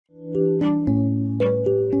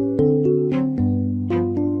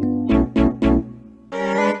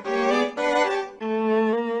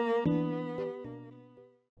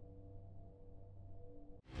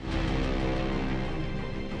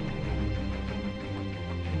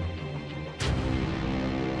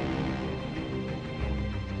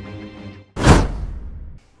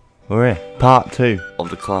We're here. Part 2 of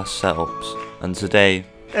the class setups. And today...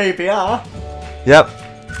 ABR? Yep.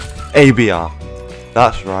 ABR.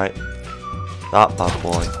 That's right. That bad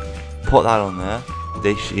boy. Put that on there.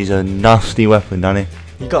 This is a nasty weapon, Danny.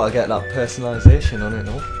 You gotta get that personalisation on it,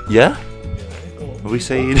 no? Yeah? Yeah, Are we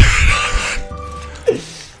saying...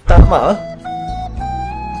 That matter?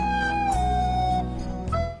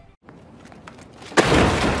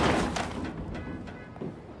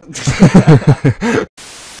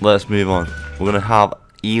 Let's move on. We're gonna have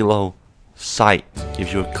ELO sight.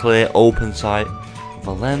 Gives you a clear open sight with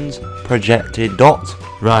a lens projected dot.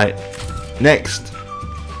 Right. Next.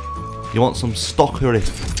 You want some stockery.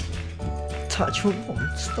 Attachment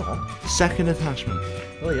 1? Stop. Second attachment.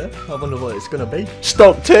 Oh yeah? I wonder what it's gonna be.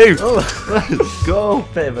 Stock 2! Oh. Let's go!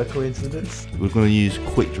 Bit of a coincidence. We're gonna use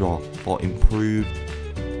quick draw for improved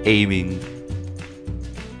aiming.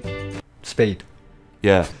 Speed.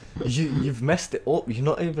 Yeah. You've messed it up. You've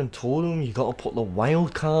not even told them you gotta put the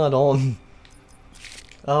wild card on.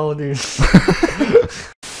 Oh dude.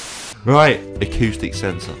 Right, acoustic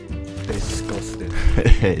sensor. Disgusting.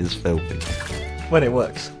 It is filthy. When it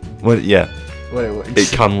works. Yeah. When it works.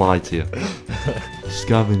 It can lie to you.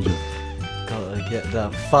 Scavenger. Gotta get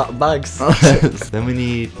that fat bags. Then we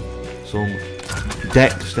need some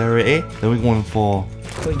dexterity. Then we're going for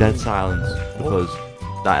dead silence because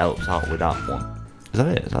that helps out with that one. Is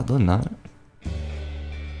that it? Is that done that?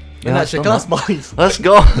 And that's your class, boys. Let's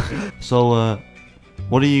go. So,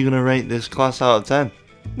 what are you gonna rate this class out of 10?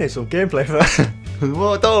 Need some gameplay first.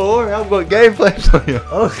 Well, don't worry, I've got gameplay for you.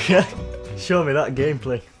 Okay. Show me that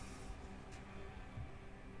gameplay.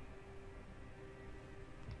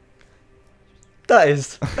 That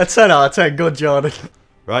is a 10 out of 10. Good, Jordan.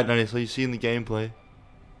 Right, Danny. So you've seen the gameplay.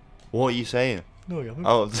 What are you saying? No, you haven't.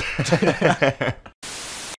 Oh.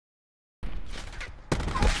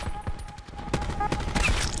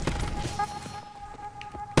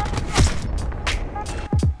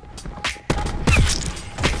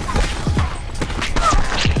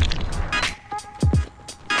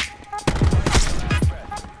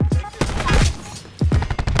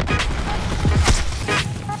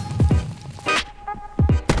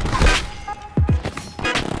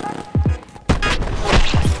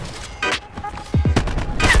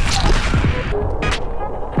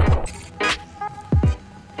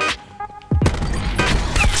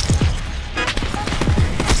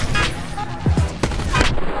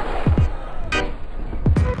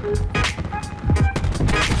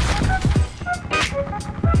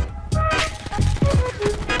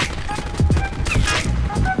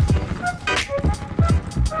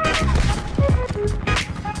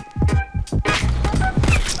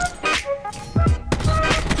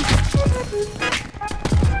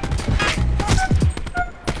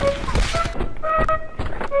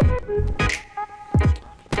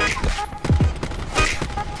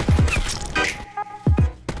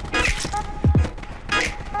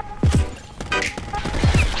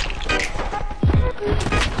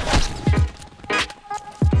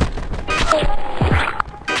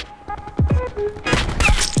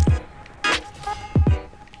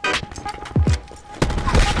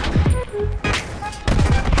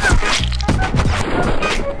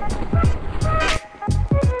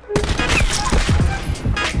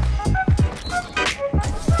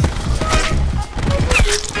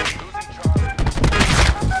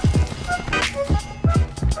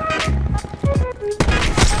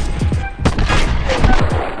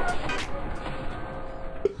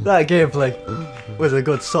 That gameplay was a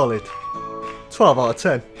good solid 12 out of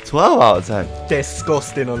 10. 12 out of 10.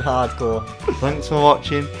 Disgusting on hardcore. Thanks for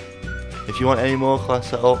watching. If you want any more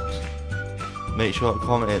class setups, make sure to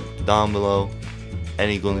comment it down below.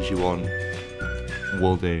 Any guns you want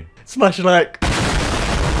will do. Smash a like.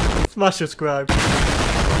 Smash subscribe.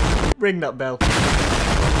 Ring that bell.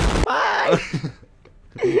 Bye.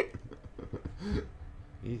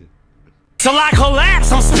 Easy. Till I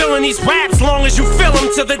collapse, I'm spilling these raps. Long as you feel them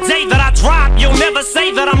to the day that I drop, you'll never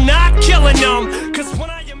say that I'm not killing them. Cause when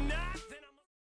I